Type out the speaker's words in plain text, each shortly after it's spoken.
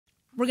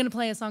we're going to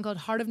play a song called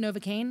Heart of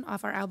Novocaine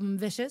off our album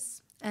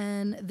Vicious.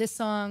 And this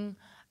song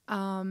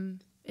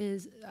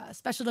is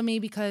special to me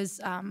because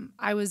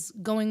I was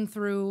going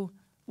through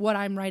what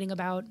I'm writing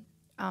about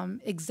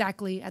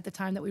exactly at the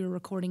time that we were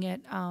recording it.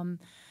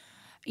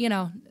 You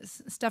know,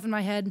 stuff in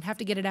my head, have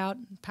to get it out,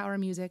 power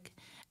music.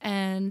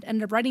 And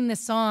ended up writing this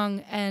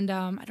song, and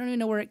I don't even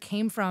know where it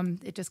came from.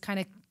 It just kind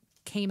of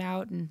came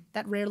out, and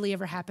that rarely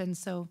ever happens,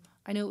 so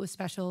I knew it was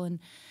special, and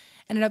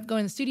ended up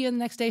going to the studio the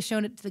next day,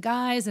 showing it to the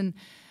guys, and,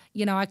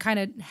 you know, I kind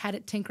of had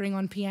it tinkering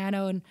on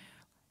piano, and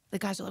the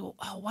guys were like, well,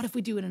 oh, what if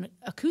we do it in an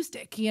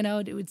acoustic? You know,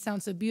 it would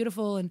sound so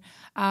beautiful,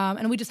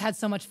 and we just had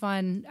so much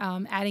fun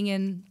adding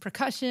in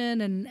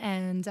percussion,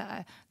 and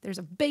there's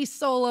a bass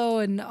solo,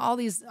 and all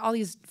these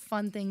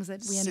fun things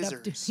that we ended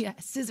up doing. Yeah,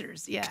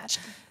 scissors, yeah.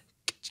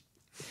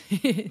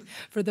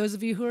 For those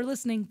of you who are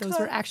listening, those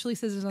were actually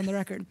scissors on the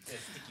record.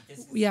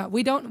 Yeah,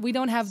 we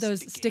don't have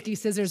those sticky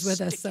scissors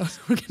with us, so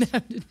we're gonna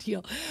have to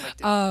deal.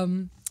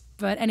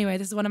 But anyway,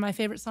 this is one of my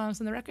favorite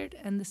songs on the record,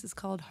 and this is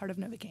called Heart of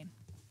Novocaine.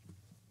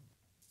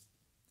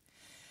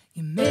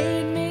 You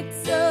made me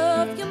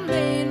tough, you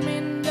made me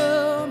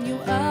numb. You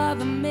are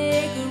the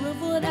maker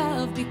of what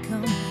I've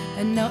become,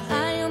 and now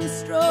I am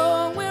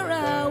strong where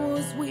I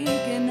was weak,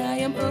 and I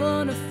am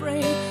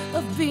unafraid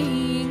of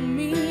being